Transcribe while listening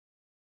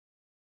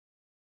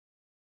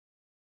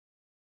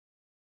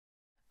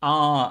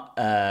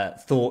our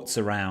thoughts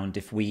around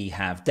if we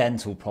have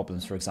dental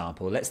problems, for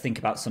example. Let's think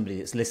about somebody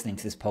that's listening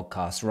to this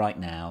podcast right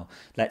now.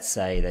 Let's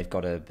say they've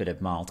got a bit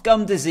of mild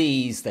gum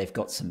disease, they've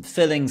got some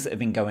fillings that have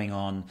been going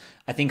on.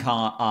 I think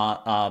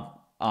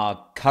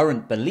our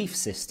current belief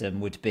system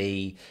would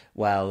be,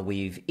 well,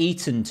 we've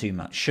eaten too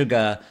much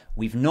sugar,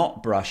 we've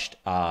not brushed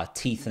our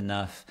teeth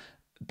enough.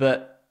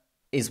 But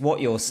is what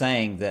you're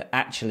saying that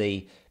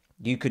actually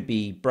you could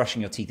be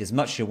brushing your teeth as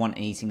much as you want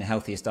and eating the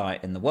healthiest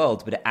diet in the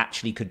world, but it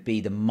actually could be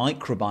the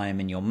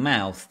microbiome in your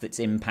mouth that's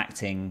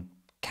impacting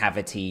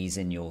cavities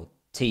in your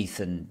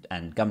teeth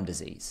and gum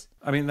disease?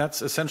 I mean,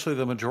 that's essentially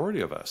the majority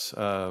of us.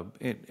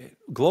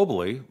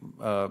 Globally,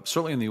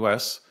 certainly in the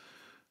U.S.,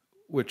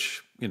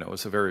 which,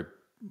 is a very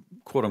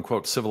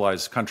quote-unquote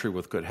civilized country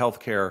with good health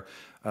care,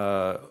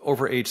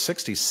 over age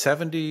 60,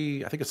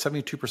 70, I think it's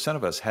 72%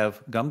 of us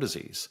have gum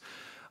disease.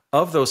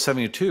 Of those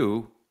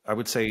 72, I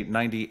would say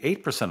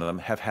 98% of them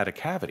have had a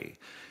cavity.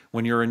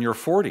 When you're in your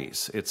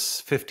 40s,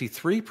 it's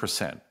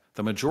 53%.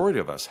 The majority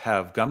of us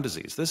have gum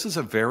disease. This is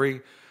a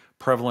very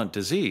prevalent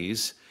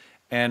disease,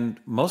 and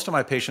most of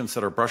my patients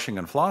that are brushing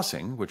and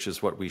flossing, which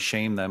is what we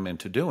shame them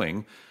into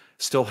doing,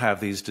 still have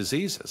these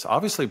diseases.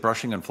 Obviously,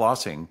 brushing and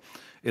flossing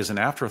is an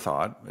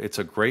afterthought. It's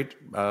a great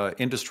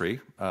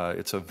industry.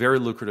 It's a very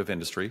lucrative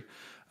industry,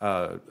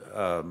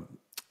 and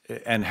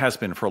has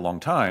been for a long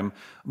time,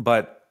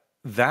 but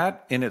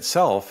that in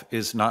itself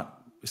is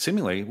not,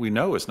 seemingly, we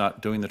know is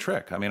not doing the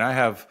trick. I mean, I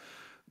have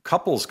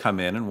couples come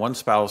in and one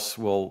spouse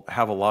will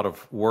have a lot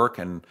of work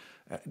and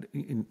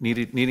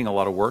needing a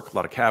lot of work, a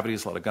lot of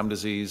cavities, a lot of gum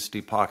disease,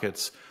 deep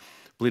pockets,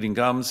 bleeding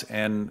gums,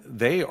 and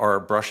they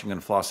are brushing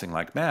and flossing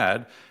like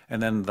mad.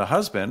 And then the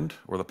husband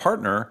or the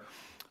partner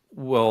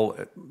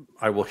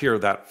I will hear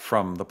that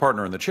from the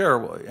partner in the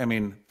chair. I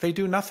mean, they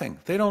do nothing.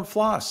 They don't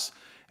floss.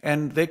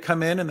 And they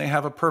come in and they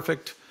have a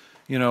perfect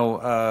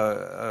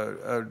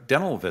a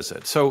dental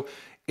visit. So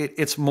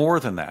it's more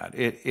than that.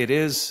 It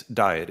is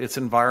diet, it's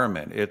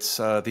environment, it's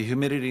the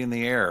humidity in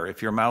the air,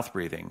 if you're mouth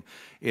breathing.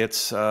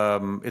 It's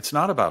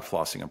not about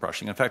flossing and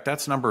brushing. In fact,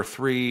 that's number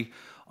 3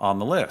 on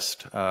the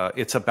list.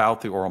 It's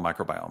about the oral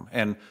microbiome.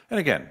 And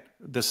again,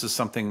 this is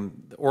something,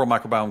 the oral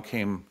microbiome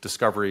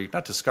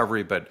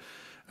but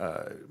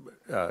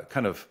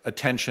kind of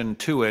attention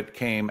to it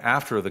came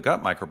after the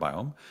gut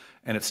microbiome.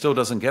 And it still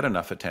doesn't get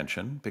enough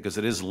attention because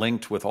it is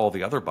linked with all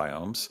the other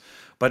biomes.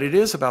 But it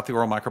is about the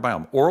oral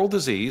microbiome. Oral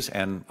disease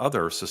and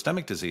other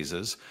systemic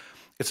diseases,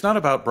 it's not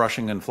about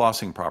brushing and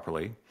flossing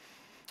properly.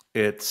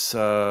 And it's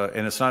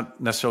not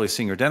necessarily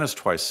seeing your dentist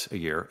twice a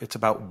year. It's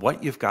about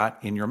what you've got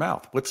in your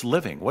mouth, what's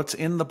living, what's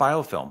in the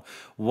biofilm,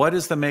 what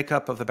is the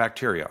makeup of the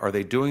bacteria, are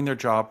they doing their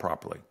job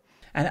properly?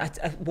 And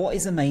what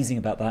is amazing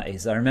about that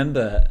is I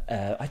remember,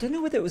 I don't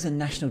know whether it was a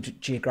National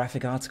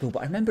Geographic article,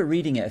 but I remember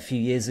reading it a few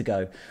years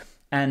ago.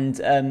 And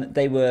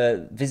they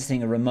were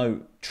visiting a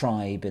remote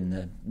tribe in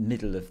the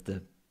middle of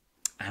the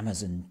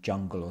Amazon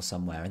jungle or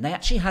somewhere. And they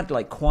actually had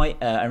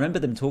I remember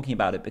them talking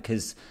about it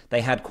because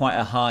they had quite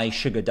a high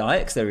sugar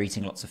diet because they were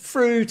eating lots of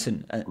fruit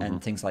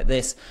and things like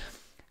this.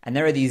 And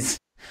there are these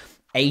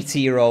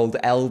 80-year-old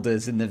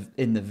elders in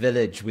the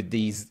village with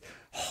these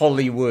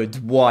Hollywood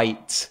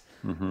white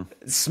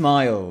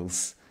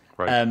smiles.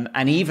 Right.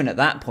 And even at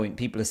that point,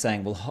 people are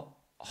saying, well,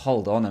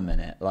 hold on a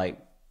minute,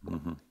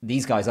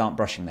 these guys aren't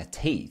brushing their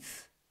teeth.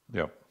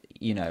 Yeah.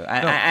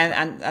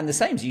 And the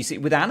same as you see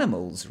with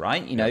animals,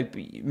 right?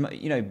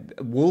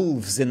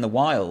 Wolves in the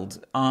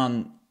wild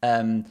aren't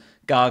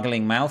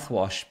gargling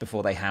mouthwash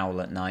before they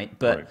howl at night,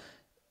 but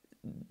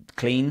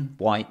clean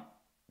white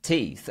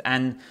teeth.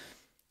 And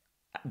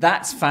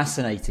that's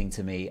fascinating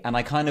to me. And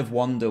I kind of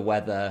wonder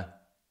whether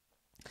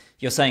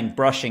you're saying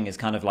brushing is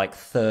kind of like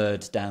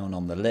third down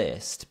on the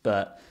list,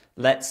 but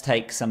let's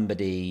take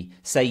somebody,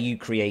 say you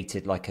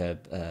created like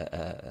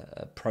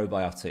a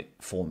probiotic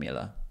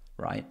formula,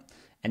 right?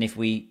 And if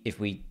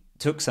we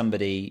took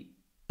somebody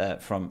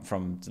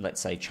from let's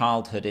say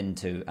childhood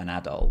into an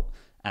adult,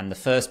 and the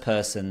first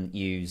person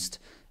used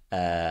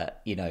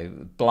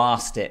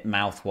blast it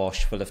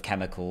mouthwash full of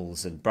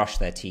chemicals and brush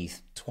their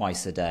teeth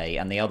twice a day,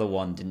 and the other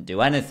one didn't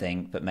do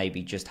anything but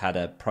maybe just had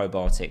a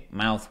probiotic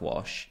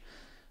mouthwash,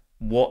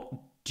 what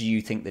do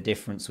you think the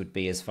difference would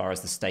be as far as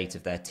the state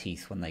of their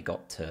teeth when they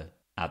got to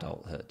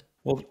adulthood?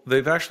 Well,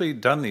 they've actually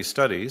done these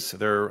studies.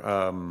 They're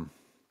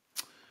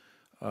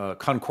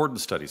concordant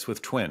studies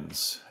with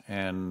twins.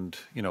 And,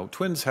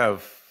 twins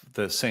have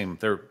the same,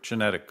 they're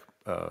genetic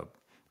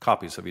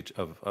copies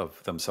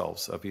of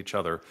themselves, of each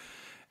other.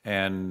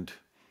 And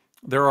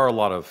there are a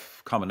lot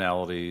of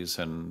commonalities,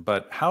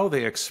 but how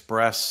they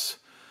express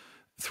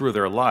through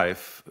their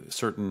life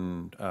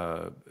certain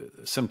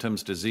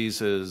symptoms,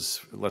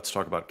 diseases, let's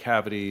talk about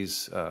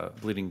cavities,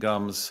 bleeding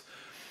gums.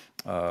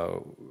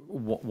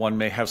 One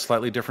may have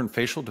slightly different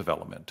facial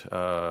development.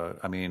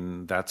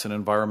 That's an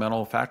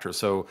environmental factor.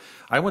 So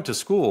I went to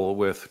school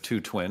with 2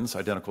 twins,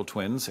 identical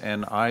twins,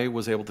 and I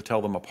was able to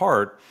tell them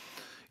apart,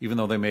 even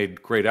though they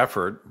made great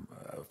effort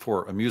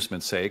for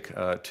amusement's sake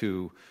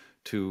to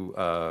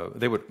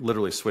they would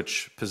literally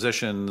switch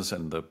positions,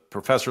 and the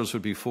professors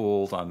would be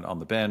fooled on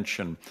the bench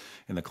and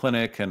in the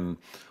clinic and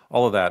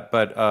all of that.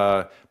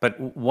 But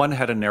one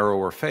had a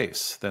narrower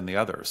face than the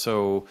other.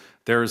 So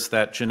there's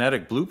that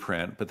genetic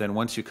blueprint, but then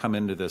once you come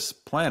into this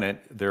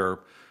planet, their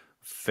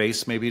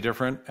face may be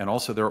different, and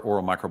also their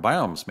oral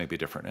microbiomes may be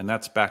different. And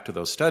that's back to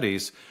those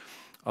studies.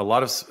 A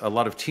lot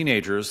of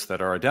teenagers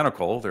that are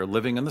identical, they're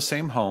living in the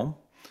same home.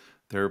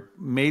 They're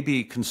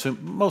maybe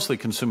mostly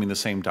consuming the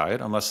same diet,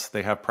 unless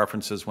they have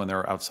preferences when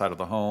they're outside of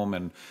the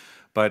home.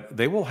 But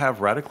they will have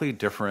radically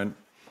different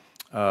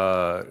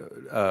dental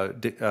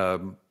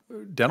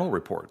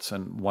reports,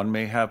 and one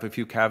may have a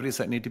few cavities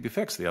that need to be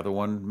fixed. The other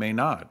one may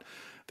not.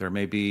 There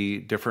may be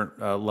different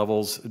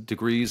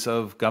degrees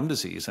of gum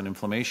disease and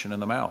inflammation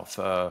in the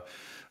mouth.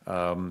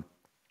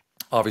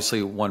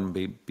 Obviously, one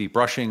may be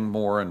brushing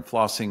more and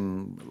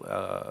flossing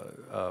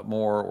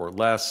more or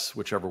less,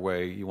 whichever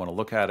way you want to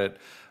look at it.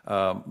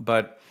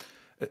 But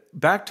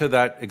back to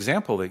that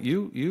example that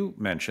you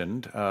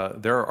mentioned,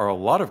 there are a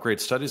lot of great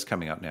studies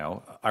coming out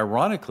now.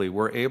 Ironically,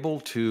 we're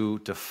able to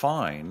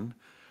define,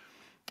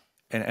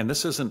 and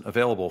this isn't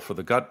available for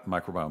the gut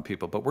microbiome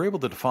people, but we're able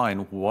to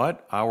define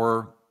what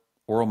our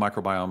oral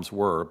microbiomes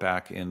were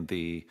back in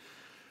the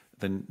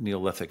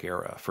Neolithic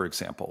era, for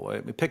example.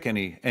 Pick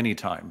any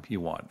time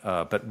you want,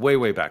 but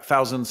way back,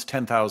 thousands,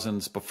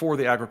 10,000s, before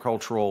the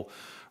agricultural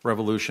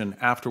revolution,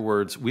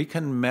 afterwards, we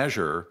can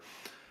measure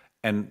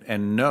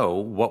and know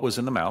what was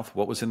in the mouth,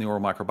 what was in the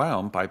oral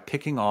microbiome by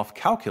picking off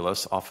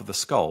calculus off of the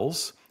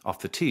skulls,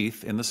 off the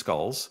teeth in the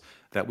skulls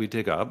that we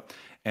dig up.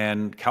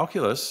 And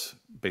calculus,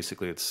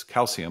 basically it's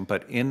calcium,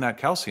 but in that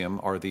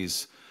calcium are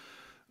these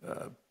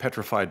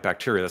petrified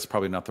bacteria. That's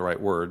probably not the right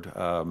word.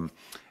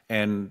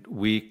 And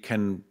we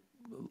can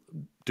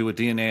do a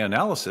DNA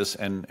analysis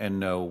and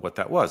know what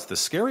that was. The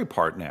scary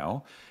part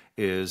now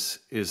is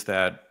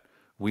that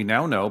we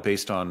now know,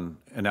 based on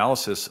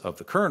analysis of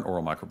the current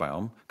oral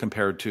microbiome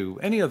compared to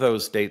any of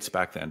those dates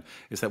back then,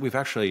 is that we've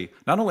actually,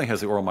 not only has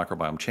the oral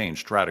microbiome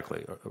changed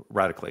dramatically,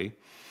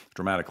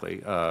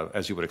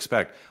 as you would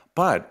expect,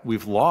 but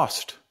we've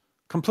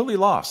completely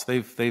lost.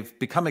 They've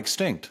become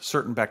extinct,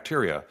 certain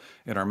bacteria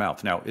in our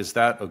mouth. Now, is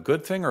that a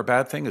good thing or a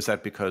bad thing? Is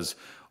that because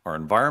our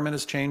environment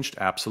has changed?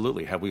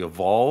 Absolutely. Have we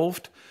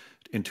evolved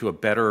into a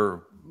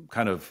better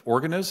kind of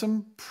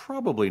organism?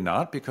 Probably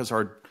not, because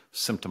our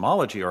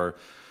symptomology, our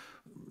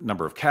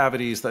number of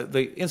cavities,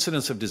 the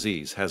incidence of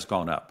disease has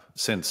gone up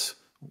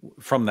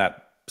from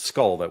that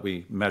skull that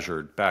we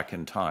measured back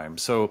in time.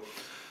 So,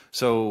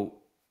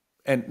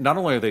 and not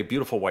only are they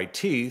beautiful white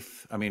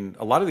teeth, I mean,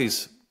 a lot of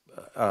these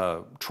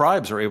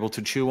tribes are able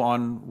to chew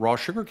on raw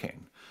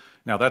sugarcane.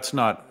 Now, that's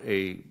not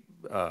a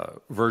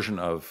version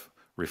of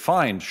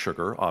refined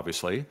sugar,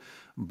 obviously,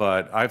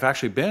 but I've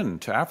actually been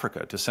to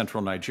Africa, to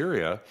central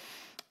Nigeria,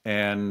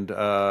 and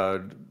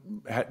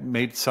had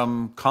made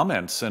some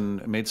comments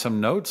and made some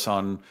notes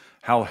on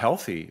how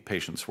healthy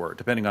patients were,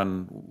 depending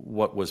on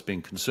what was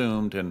being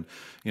consumed. And,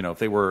 if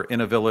they were in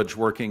a village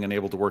working and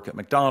able to work at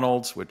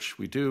McDonald's, which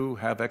we do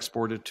have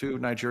exported to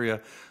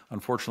Nigeria,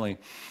 unfortunately,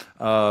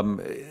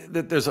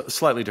 there's a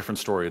slightly different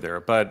story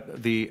there.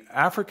 But the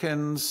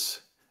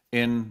Africans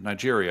in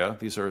Nigeria,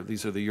 these are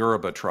the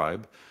Yoruba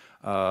tribe,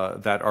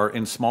 that are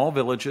in small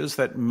villages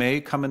that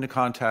may come into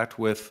contact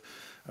with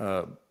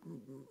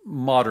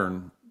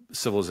modern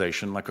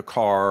civilization, like a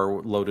car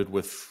loaded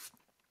with,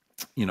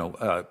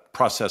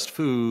 processed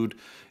food,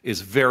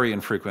 is very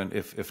infrequent,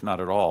 if not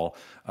at all.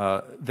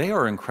 They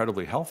are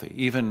incredibly healthy,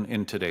 even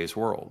in today's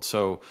world.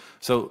 So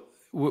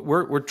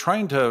we're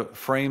trying to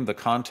frame the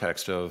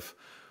context of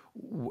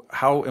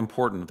how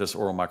important this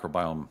oral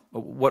microbiome,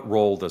 what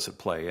role does it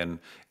play? And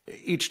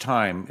each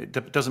time,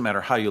 it doesn't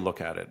matter how you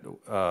look at it,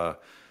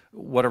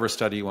 whatever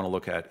study you want to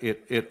look at,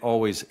 it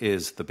always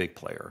is the big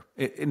player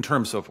in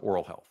terms of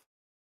oral health.